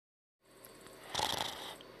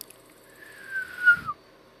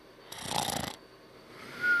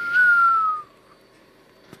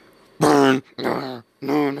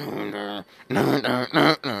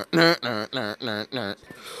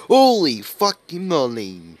Holy fucking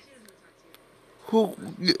moly! Who,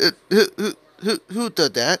 who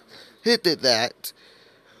did that? Who did that?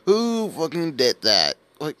 Who fucking did that?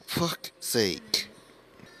 Like, fuck's sake.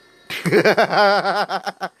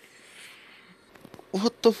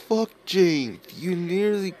 What the fuck, James? You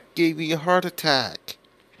nearly gave me a heart attack.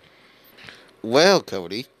 Well,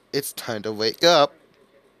 Cody, it's time to wake up.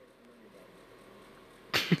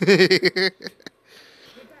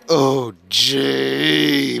 Oh,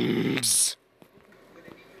 James.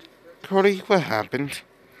 Cody, what happened?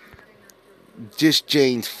 Just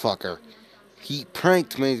James fucker. He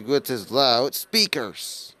pranked me with his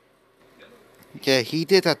loudspeakers. Yeah, he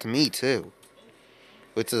did that to me too.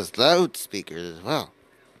 With his loudspeakers as well.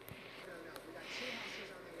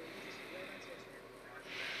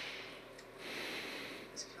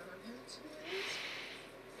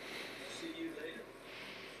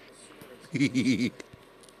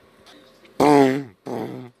 Boom,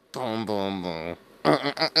 boom, boom, boom, boom.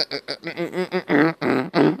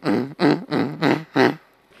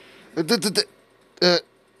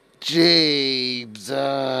 James,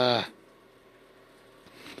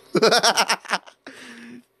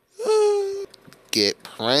 get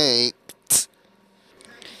pranked.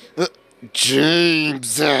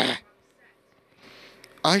 James,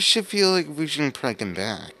 I should feel like we should prank him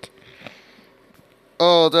back.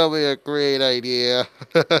 Oh, that'll be a great idea.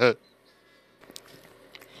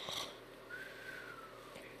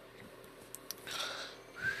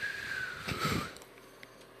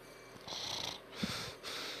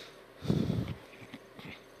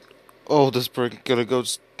 Oh, this prank gonna go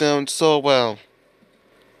down so well.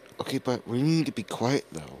 Okay, but we need to be quiet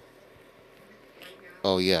though.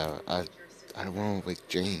 Oh yeah, I don't want to wake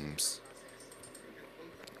James.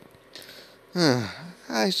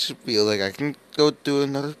 I should feel like I can go do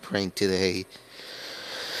another prank today.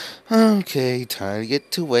 Okay, time to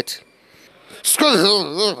get to it.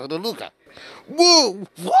 Luca. Whoa!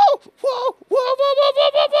 Whoa! Whoa! Whoa! Whoa! Whoa!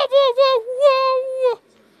 Whoa! Whoa! Whoa!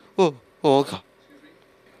 Whoa! Oh God!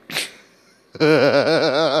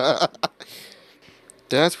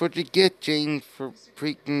 That's what you get, James, for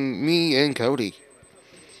freaking me and Cody.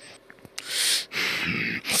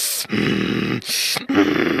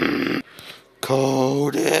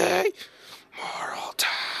 Cody!